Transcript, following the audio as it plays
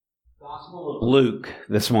Gospel of Luke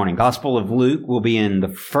this morning. Gospel of Luke will be in the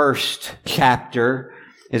first chapter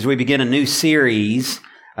as we begin a new series.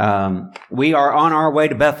 We are on our way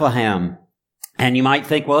to Bethlehem. And you might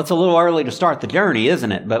think, well, it's a little early to start the journey,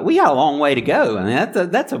 isn't it? But we got a long way to go. I mean,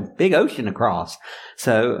 that's a big ocean to cross.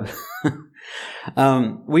 So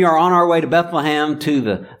we are on our way to Bethlehem, to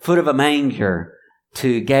the foot of a manger,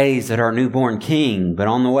 to gaze at our newborn king. But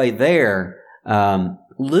on the way there,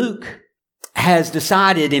 Luke has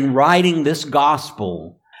decided in writing this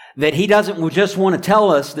gospel that he doesn't just want to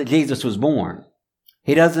tell us that Jesus was born.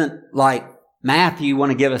 He doesn't, like Matthew,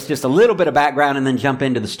 want to give us just a little bit of background and then jump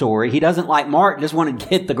into the story. He doesn't, like Mark, just want to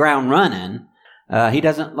hit the ground running. He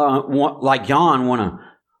doesn't like John, want to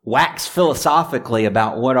wax philosophically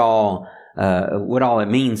about what all it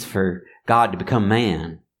means for God to become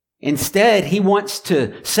man. Instead, he wants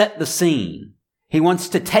to set the scene. He wants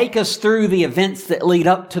to take us through the events that lead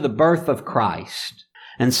up to the birth of Christ.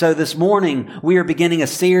 And so this morning, we are beginning a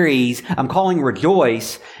series I'm calling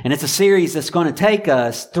Rejoice, and it's a series that's going to take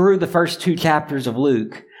us through the first two chapters of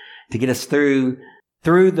Luke to get us through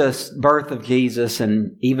the birth of Jesus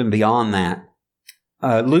and even beyond that.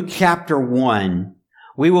 Luke chapter 1.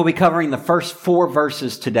 We will be covering the first 4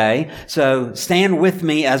 verses today. So stand with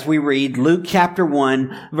me as we read Luke chapter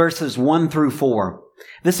 1, verses 1 through 4.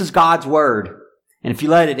 This is God's word. And if you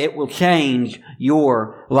let it, it will change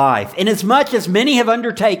your life. Inasmuch as many have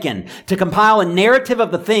undertaken to compile a narrative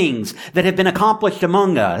of the things that have been accomplished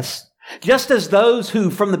among us, just as those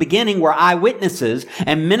who from the beginning were eyewitnesses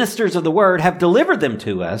and ministers of the word have delivered them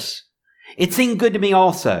to us, it seemed good to me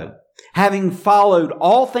also, having followed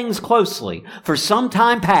all things closely for some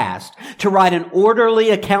time past, to write an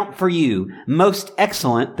orderly account for you, most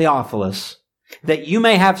excellent Theophilus, that you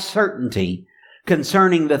may have certainty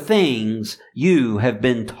concerning the things you have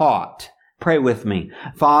been taught. Pray with me.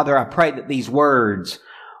 Father, I pray that these words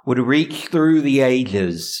would reach through the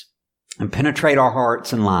ages and penetrate our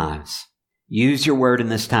hearts and lives. Use your word in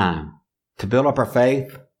this time to build up our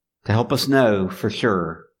faith, to help us know for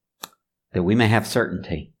sure that we may have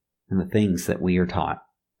certainty in the things that we are taught.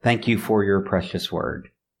 Thank you for your precious word.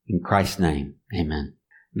 In Christ's name, amen.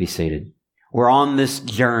 Be seated. We're on this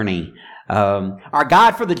journey. Our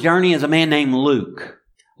guide for the journey is a man named Luke.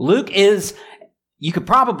 Luke is, you could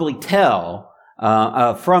probably tell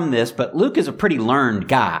from this, but Luke is a pretty learned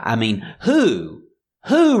guy. I mean, who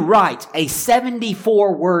writes a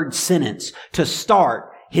 74-word sentence to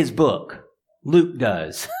start his book? Luke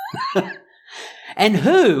does. And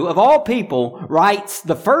who, of all people, writes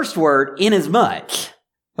the first word inasmuch?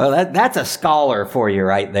 Well, that's a scholar for you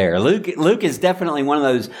right there. Luke is definitely one of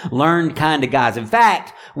those learned kind of guys. In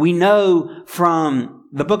fact, we know from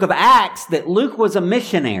the book of Acts that Luke was a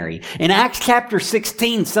missionary. In Acts chapter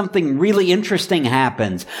 16, something really interesting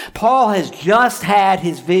happens. Paul has just had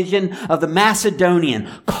his vision of the Macedonian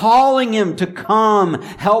calling him to come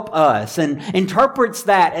help us, and interprets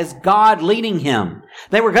that as God leading him.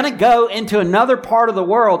 They were going to go into another part of the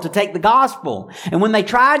world to take the gospel. And when they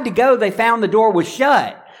tried to go, they found the door was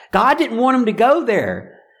shut. God didn't want him to go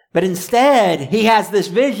there. But instead, he has this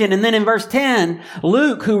vision. And then in verse 10,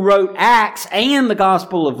 Luke, who wrote Acts and the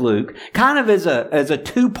Gospel of Luke, kind of as a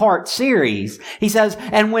 2-part series, he says,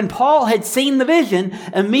 and when Paul had seen the vision,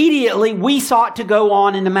 immediately we sought to go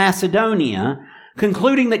on into Macedonia,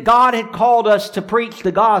 concluding that God had called us to preach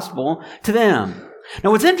the gospel to them.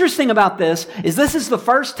 Now, what's interesting about this is the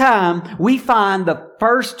first time we find the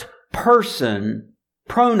first person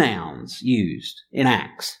pronouns used in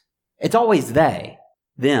Acts. It's always they,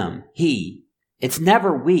 them, he. It's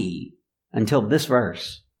never we until this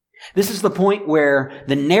verse. This is the point where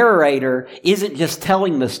the narrator isn't just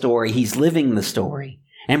telling the story, he's living the story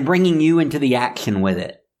and bringing you into the action with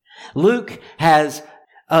it. Luke has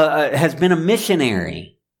been a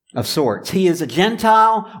missionary of sorts. He is a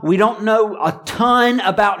Gentile. We don't know a ton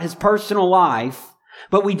about his personal life,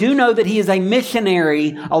 but we do know that he is a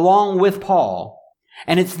missionary along with Paul.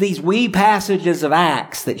 And it's these wee passages of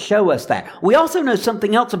Acts that show us that. We also know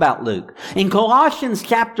something else about Luke. In Colossians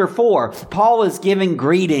chapter 4, Paul is giving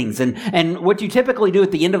greetings. And what you typically do at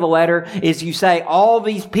the end of a letter is you say, all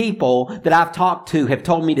these people that I've talked to have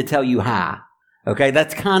told me to tell you hi. Okay,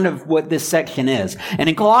 that's kind of what this section is. And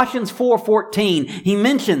in Colossians 4:14, he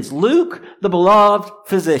mentions Luke, the beloved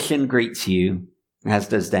physician, greets you, as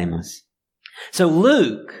does Demas. So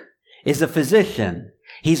Luke is a physician.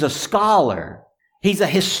 He's a scholar. He's a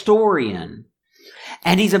historian,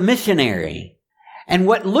 and he's a missionary. And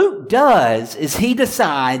what Luke does is he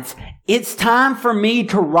decides it's time for me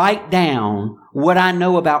to write down what I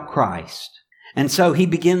know about Christ. And so he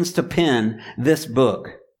begins to pen this book.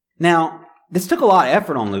 Now, this took a lot of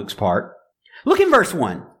effort on Luke's part. Look in verse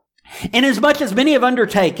 1. Inasmuch as many have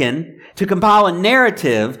undertaken to compile a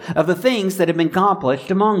narrative of the things that have been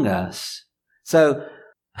accomplished among us. So,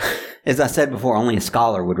 as I said before, only a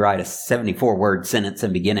scholar would write a 74-word sentence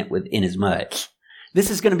and begin it with inasmuch. This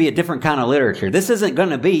is going to be a different kind of literature. This isn't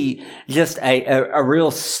going to be just a real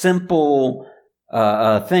simple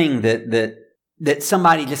thing that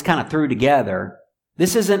somebody just kind of threw together.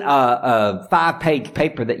 This isn't a 5-page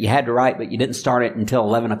paper that you had to write, but you didn't start it until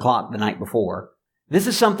 11 o'clock the night before. This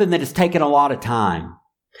is something that has taken a lot of time.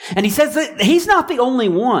 And he says that he's not the only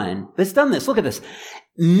one that's done this. Look at this.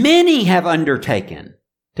 Many have undertaken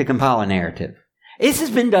to compile a narrative. This has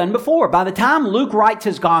been done before. By the time Luke writes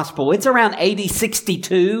his gospel, it's around AD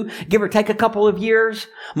 62, give or take a couple of years.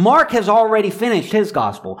 Mark has already finished his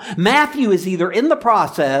gospel. Matthew is either in the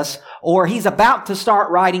process or he's about to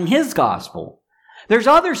start writing his gospel. There's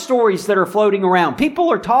other stories that are floating around.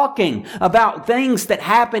 People are talking about things that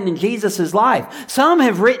happened in Jesus' life. Some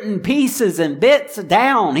have written pieces and bits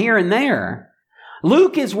down here and there.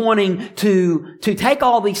 Luke is wanting to take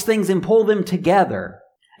all these things and pull them together.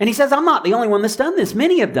 And he says, I'm not the only one that's done this.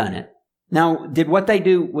 Many have done it. Now, did what they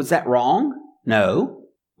do, was that wrong? No.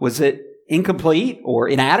 Was it incomplete or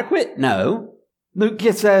inadequate? No. Luke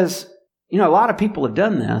just says, a lot of people have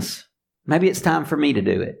done this. Maybe it's time for me to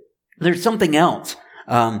do it. There's something else.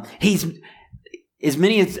 As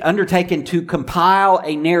many as undertaken to compile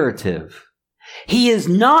a narrative. He is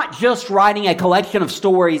not just writing a collection of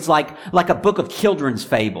stories like a book of children's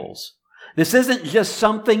fables. This isn't just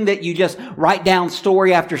something that you just write down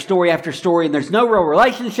story after story after story and there's no real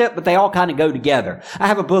relationship, but they all kind of go together. I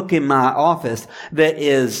have a book in my office that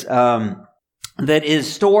is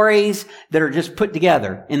stories that are just put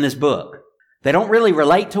together in this book. They don't really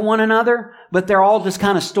relate to one another, but they're all just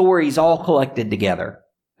kind of stories all collected together.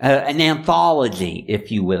 An anthology, if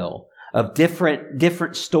you will, of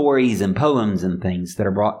different stories and poems and things that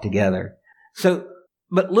are brought together.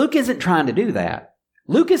 But Luke isn't trying to do that.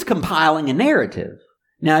 Luke is compiling a narrative.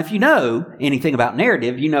 Now, if you know anything about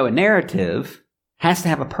narrative, you know a narrative has to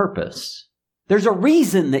have a purpose. There's a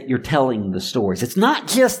reason that you're telling the stories. It's not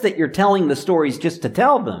just that you're telling the stories just to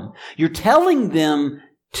tell them. You're telling them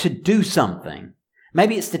to do something.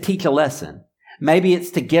 Maybe it's to teach a lesson. Maybe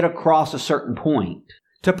it's to get across a certain point,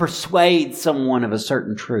 to persuade someone of a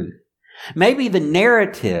certain truth. Maybe the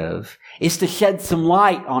narrative is to shed some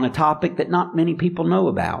light on a topic that not many people know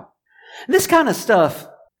about. This kind of stuff,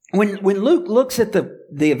 when Luke looks at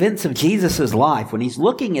the events of Jesus' life, when he's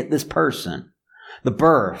looking at this person, the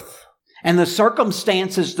birth, and the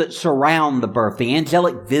circumstances that surround the birth, the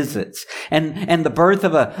angelic visits, and the birth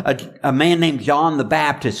of a man named John the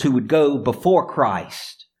Baptist who would go before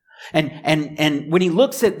Christ. And when he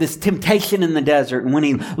looks at this temptation in the desert, and when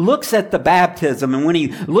he looks at the baptism, and when he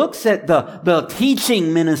looks at the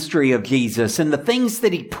teaching ministry of Jesus and the things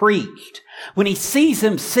that he preached, when he sees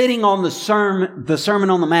him sitting on the Sermon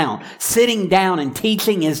on the Mount, sitting down and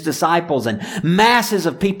teaching his disciples and masses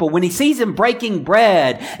of people, when he sees him breaking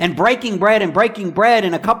bread and breaking bread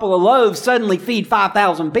and a couple of loaves suddenly feed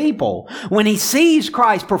 5,000 people, when he sees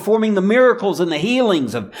Christ performing the miracles and the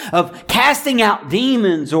healings of casting out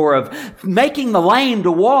demons or of making the lame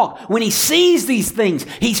to walk, when he sees these things,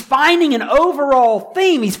 he's finding an overall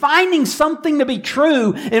theme. He's finding something to be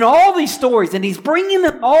true in all these stories, and he's bringing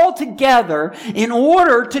them all together in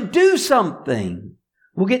order to do something.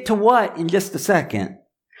 We'll get to what in just a second.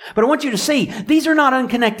 But I want you to see, these are not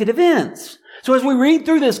unconnected events. So as we read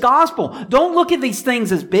through this gospel, don't look at these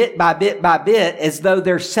things as bit by bit by bit as though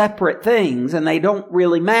they're separate things and they don't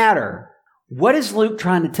really matter. What is Luke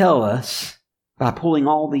trying to tell us by pulling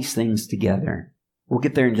all these things together? We'll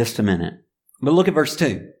get there in just a minute. But look at verse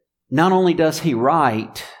 2. Not only does he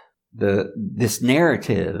write this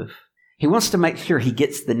narrative, he wants to make sure he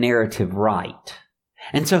gets the narrative right.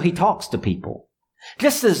 And so he talks to people.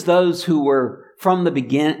 Just as those who from the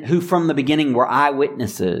beginning were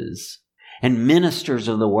eyewitnesses and ministers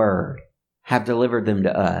of the word have delivered them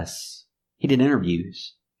to us. He did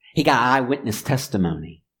interviews. He got eyewitness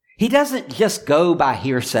testimony. He doesn't just go by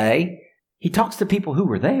hearsay. He talks to people who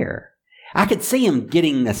were there. I could see him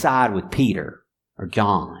getting aside with Peter or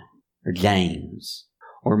John or James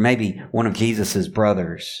or maybe one of Jesus'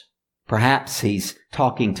 brothers. Perhaps he's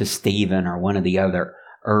talking to Stephen or one of the other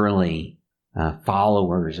early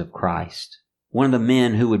followers of Christ. One of the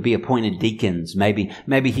men who would be appointed deacons.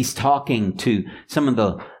 Maybe he's talking to some of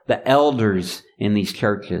the elders in these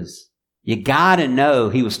churches. You gotta know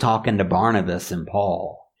he was talking to Barnabas and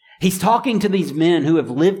Paul. He's talking to these men who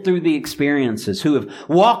have lived through the experiences, who have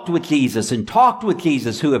walked with Jesus and talked with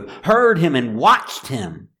Jesus, who have heard him and watched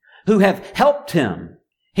him, who have helped him.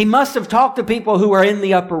 He must have talked to people who were in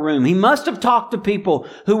the upper room. He must have talked to people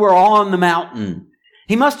who were on the mountain.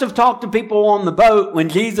 He must have talked to people on the boat when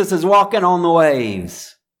Jesus is walking on the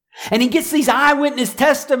waves. And he gets these eyewitness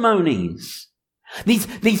testimonies.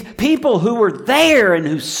 These people who were there and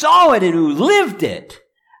who saw it and who lived it.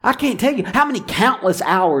 I can't tell you how many countless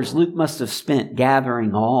hours Luke must have spent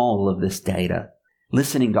gathering all of this data,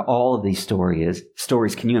 listening to all of these stories.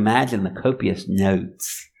 Can you imagine the copious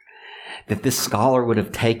notes that this scholar would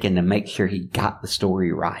have taken to make sure he got the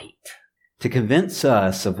story right? To convince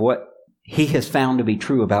us of what he has found to be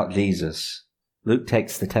true about Jesus, Luke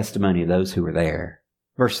takes the testimony of those who were there.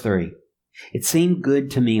 Verse 3, it seemed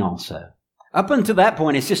good to me also. Up until that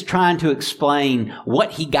point, it's just trying to explain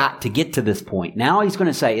what he got to get to this point. Now he's going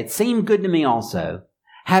to say, it seemed good to me also,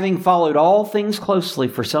 having followed all things closely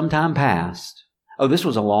for some time past. Oh, this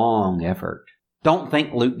was a long effort. Don't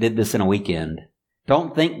think Luke did this in a weekend.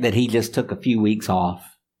 Don't think that he just took a few weeks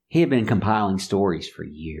off. He had been compiling stories for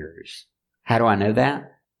years. How do I know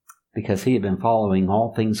that? Because he had been following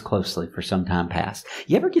all things closely for some time past.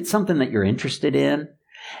 You ever get something that you're interested in?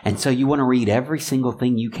 And so you want to read every single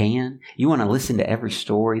thing you can. You want to listen to every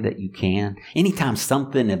story that you can. Anytime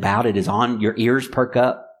something about it is on, your ears perk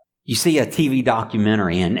up. You see a TV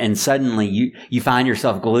documentary and suddenly you find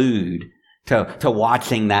yourself glued to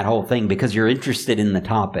watching that whole thing because you're interested in the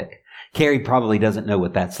topic. Carrie probably doesn't know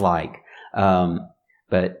what that's like.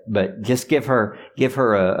 But just give her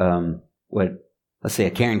a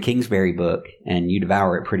Karen Kingsbury book and you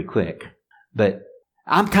devour it pretty quick. But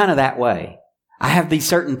I'm kind of that way. I have these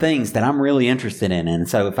certain things that I'm really interested in. And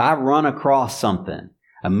so if I run across something,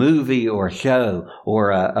 a movie or a show or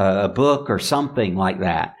a book or something like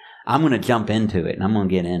that, I'm going to jump into it and I'm going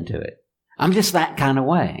to get into it. I'm just that kind of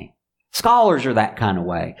way. Scholars are that kind of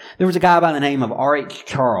way. There was a guy by the name of R.H.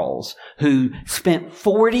 Charles who spent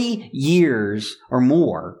 40 years or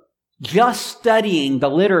more just studying the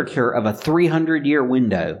literature of a 300-year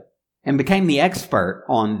window and became the expert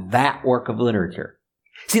on that work of literature.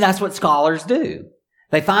 See, that's what scholars do.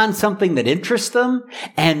 They find something that interests them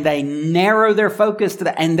and they narrow their focus to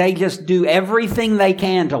that and they just do everything they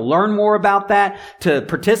can to learn more about that, to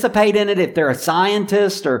participate in it. If they're a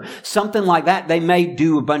scientist or something like that, they may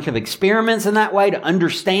do a bunch of experiments in that way to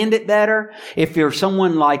understand it better. If you're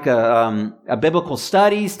someone like a biblical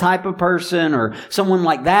studies type of person or someone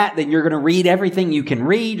like that, then you're going to read everything you can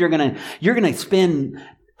read. You're going to spend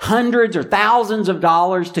hundreds or thousands of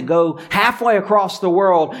dollars to go halfway across the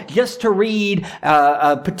world just to read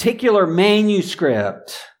a particular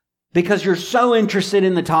manuscript because you're so interested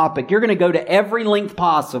in the topic. You're going to go to every length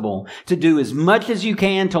possible to do as much as you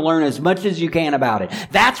can, to learn as much as you can about it.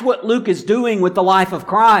 That's what Luke is doing with the life of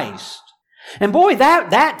Christ. And boy,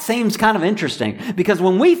 that seems kind of interesting because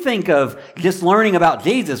when we think of just learning about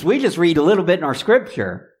Jesus, we just read a little bit in our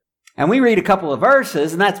scripture and we read a couple of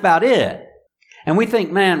verses and that's about it. And we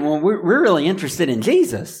think, man, well, we're really interested in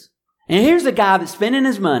Jesus. And here's a guy that's spending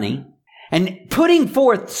his money and putting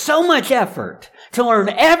forth so much effort to learn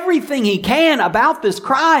everything he can about this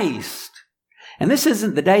Christ. And this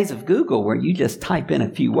isn't the days of Google where you just type in a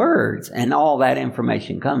few words and all that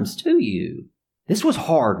information comes to you. This was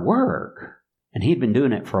hard work. And he'd been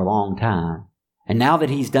doing it for a long time. And now that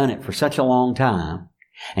he's done it for such a long time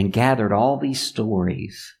and gathered all these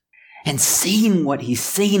stories and seen what he's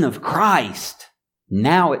seen of Christ,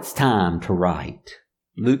 now it's time to write.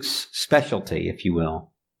 Luke's specialty, if you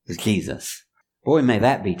will, is Jesus. Boy, may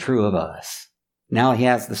that be true of us. Now he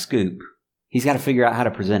has the scoop. He's got to figure out how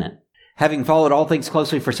to present it. Having followed all things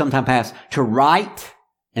closely for some time past, to write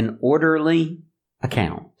an orderly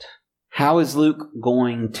account. How is Luke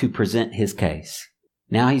going to present his case?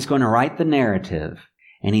 Now he's going to write the narrative,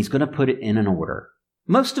 and he's going to put it in an order.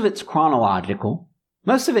 Most of it's chronological.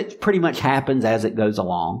 Most of it pretty much happens as it goes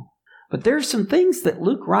along. But there's some things that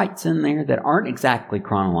Luke writes in there that aren't exactly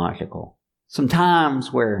chronological. Some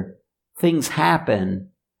times where things happen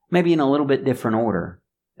maybe in a little bit different order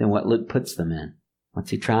than what Luke puts them in. What's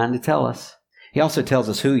he trying to tell us? He also tells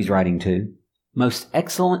us who he's writing to. Most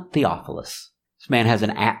excellent Theophilus. This man has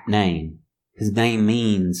an apt name. His name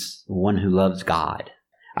means the one who loves God.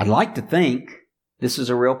 I'd like to think this is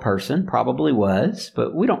a real person. Probably was,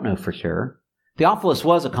 but we don't know for sure. Theophilus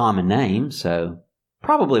was a common name, so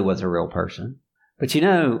probably was a real person. But you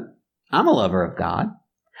know, I'm a lover of God.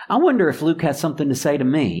 I wonder if Luke has something to say to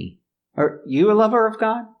me. Are you a lover of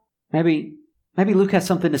God? Maybe Luke has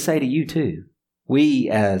something to say to you too. We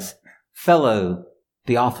as fellow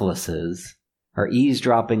Theophiluses are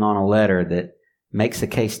eavesdropping on a letter that makes a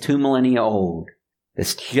case 2 millennia old.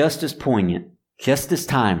 That's just as poignant, just as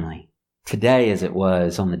timely today as it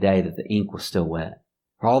was on the day that the ink was still wet.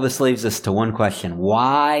 All this leaves us to one question.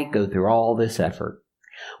 Why go through all this effort?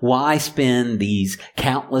 Why spend these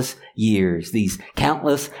countless years, these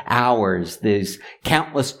countless hours, these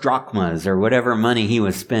countless drachmas or whatever money he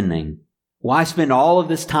was spending? Why spend all of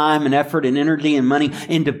this time and effort and energy and money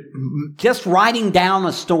into just writing down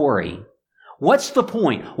a story? What's the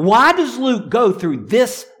point? Why does Luke go through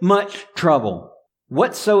this much trouble?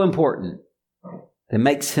 What's so important that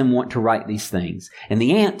makes him want to write these things? And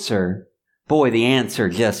the answer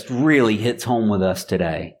just really hits home with us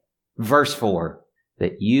today. Verse 4,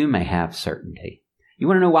 that you may have certainty. You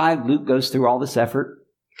want to know why Luke goes through all this effort?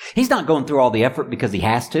 He's not going through all the effort because he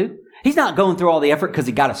has to. He's not going through all the effort because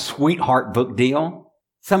he got a sweetheart book deal.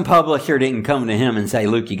 Some publisher didn't come to him and say,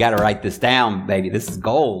 Luke, you got to write this down, baby. This is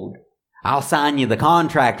gold. I'll sign you the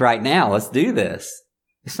contract right now. Let's do this.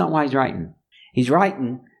 That's not why he's writing. He's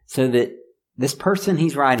writing so that this person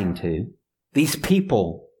he's writing to, these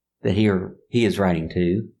people that he is writing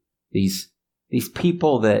to, these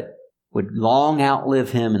people that would long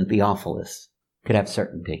outlive him and Theophilus, could have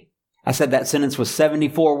certainty. I said that sentence was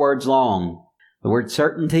 74 words long. The word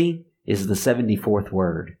certainty is the 74th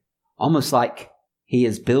word. Almost like he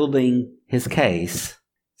is building his case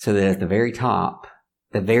so that at the very top,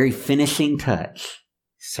 the very finishing touch,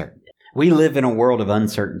 certainty. We live in a world of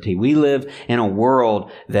uncertainty. We live in a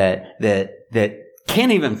world that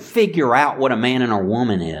can't even figure out what a man and a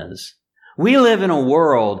woman is. We live in a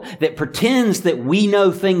world that pretends that we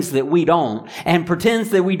know things that we don't, and pretends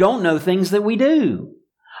that we don't know things that we do.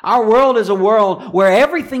 Our world is a world where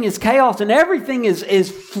everything is chaos and everything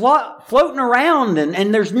is floating around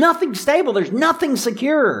and there's nothing stable. There's nothing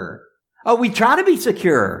secure. Oh, we try to be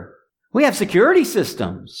secure. We have security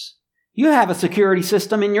systems. You have a security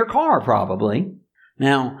system in your car, probably.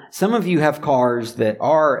 Now, some of you have cars that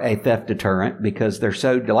are a theft deterrent because they're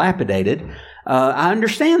so dilapidated. I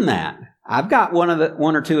understand that. I've got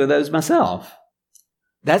one or two of those myself.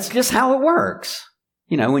 That's just how it works.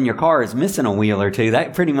 You know, when your car is missing a wheel or two,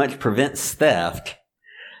 that pretty much prevents theft.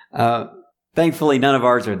 Thankfully, none of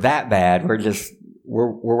ours are that bad.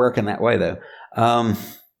 We're working that way, though.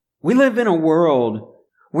 We live in a world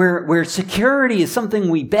where security is something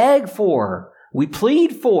we beg for, we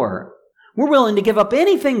plead for. We're willing to give up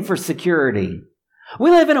anything for security.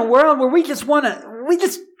 We live in a world where we just want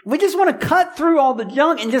to cut through all the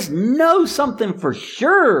junk and just know something for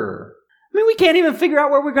sure. I mean, we can't even figure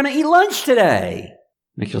out where we're going to eat lunch today.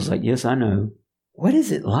 Mitchell's like, yes, I know. What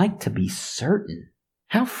is it like to be certain?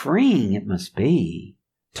 How freeing it must be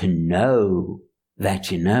to know that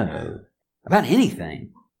you know about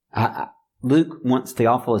anything. Luke wants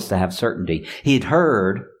Theophilus to have certainty. He had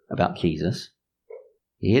heard about Jesus.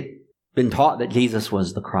 He had been taught that Jesus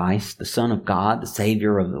was the Christ, the Son of God, the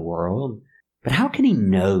Savior of the world. But how can he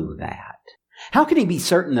know that? How can he be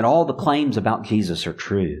certain that all the claims about Jesus are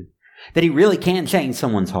true? That he really can change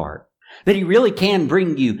someone's heart? That he really can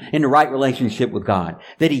bring you into right relationship with God?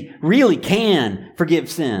 That he really can forgive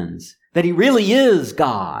sins? That he really is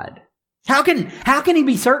God? How can he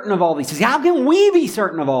be certain of all these things? How can we be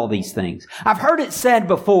certain of all these things? I've heard it said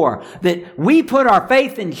before that we put our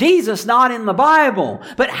faith in Jesus, not in the Bible.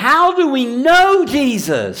 But how do we know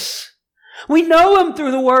Jesus? We know him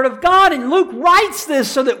through the Word of God, and Luke writes this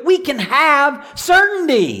so that we can have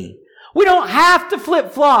certainty. We don't have to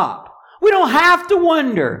flip-flop. We don't have to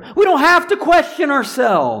wonder. We don't have to question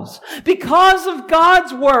ourselves. Because of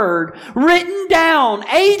God's Word written down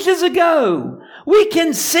ages ago, we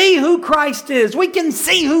can see who Christ is. We can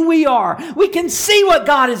see who we are. We can see what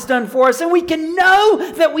God has done for us. And we can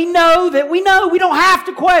know that we know that we know. We don't have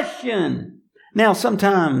to question. Now,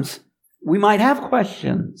 sometimes we might have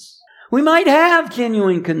questions. We might have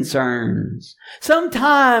genuine concerns.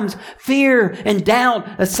 Sometimes fear and doubt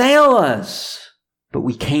assail us. But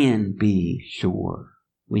we can be sure.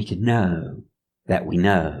 We can know that we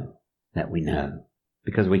know that we know.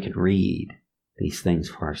 Because we can read these things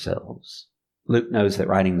for ourselves. Luke knows that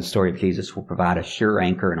writing the story of Jesus will provide a sure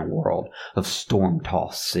anchor in a world of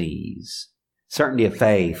storm-tossed seas. Certainty of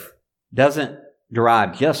faith doesn't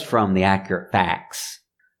derive just from the accurate facts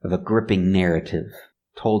of a gripping narrative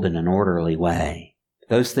told in an orderly way.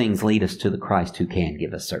 Those things lead us to the Christ who can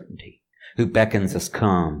give us certainty, who beckons us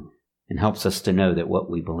come and helps us to know that what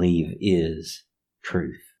we believe is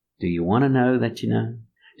truth. Do you want to know that you know?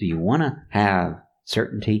 Do you want to have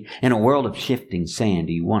certainty? In a world of shifting sand,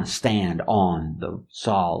 do you want to stand on the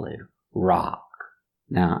solid rock?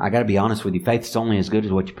 Now, I got to be honest with you. Faith is only as good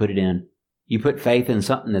as what you put it in. You put faith in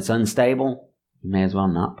something that's unstable, you may as well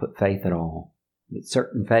not put faith at all. But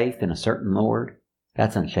certain faith in a certain Lord,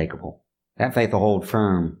 that's unshakable. That faith will hold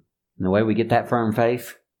firm. And the way we get that firm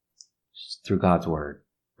faith is through God's Word.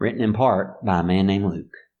 written in part by a man named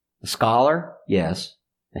Luke. A scholar, yes,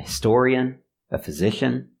 a historian, a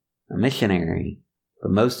physician, a missionary,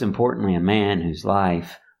 but most importantly, a man whose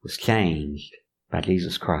life was changed by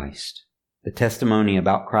Jesus Christ. The testimony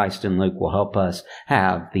about Christ in Luke will help us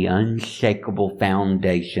have the unshakable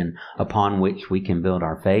foundation upon which we can build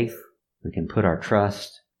our faith, we can put our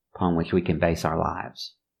trust, upon which we can base our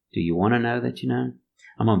lives. Do you want to know that you know?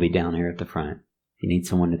 I'm going to be down here at the front. If you need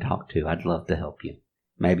someone to talk to, I'd love to help you.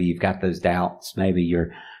 Maybe you've got those doubts. Maybe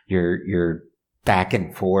you're back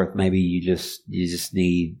and forth. Maybe you just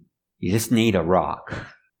need a rock.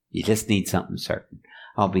 You just need something certain.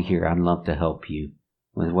 I'll be here. I'd love to help you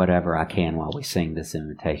with whatever I can while we sing this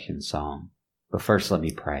invitation song. But first, let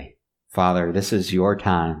me pray. Father, this is your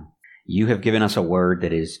time. You have given us a word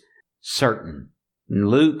that is certain.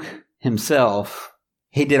 Luke himself,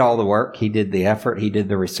 he did all the work. He did the effort. He did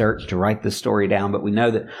the research to write this story down. But we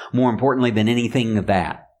know that more importantly than anything of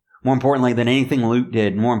that, more importantly than anything Luke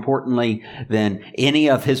did, more importantly than any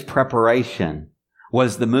of his preparation,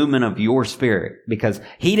 was the movement of your Spirit, because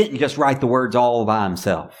he didn't just write the words all by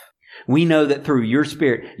himself. We know that through your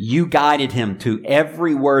Spirit, you guided him to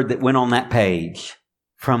every word that went on that page,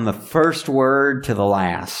 from the first word to the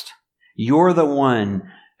last. You're the one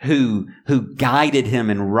who guided him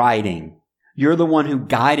in writing. You're the one who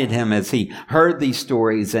guided him as he heard these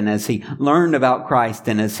stories and as he learned about Christ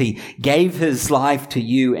and as he gave his life to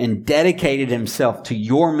you and dedicated himself to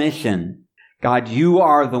your mission. God, you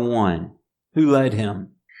are the one who led him.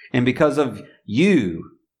 And because of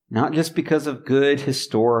you, not just because of good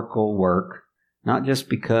historical work, not just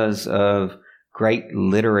because of great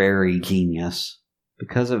literary genius,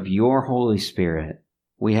 because of your Holy Spirit,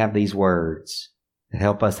 we have these words that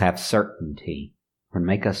help us have certainty or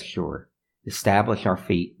make us sure. Establish our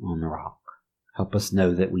feet on the rock. Help us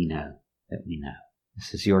know that we know that we know.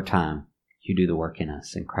 This is your time. You do the work in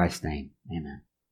us. In Christ's name, amen.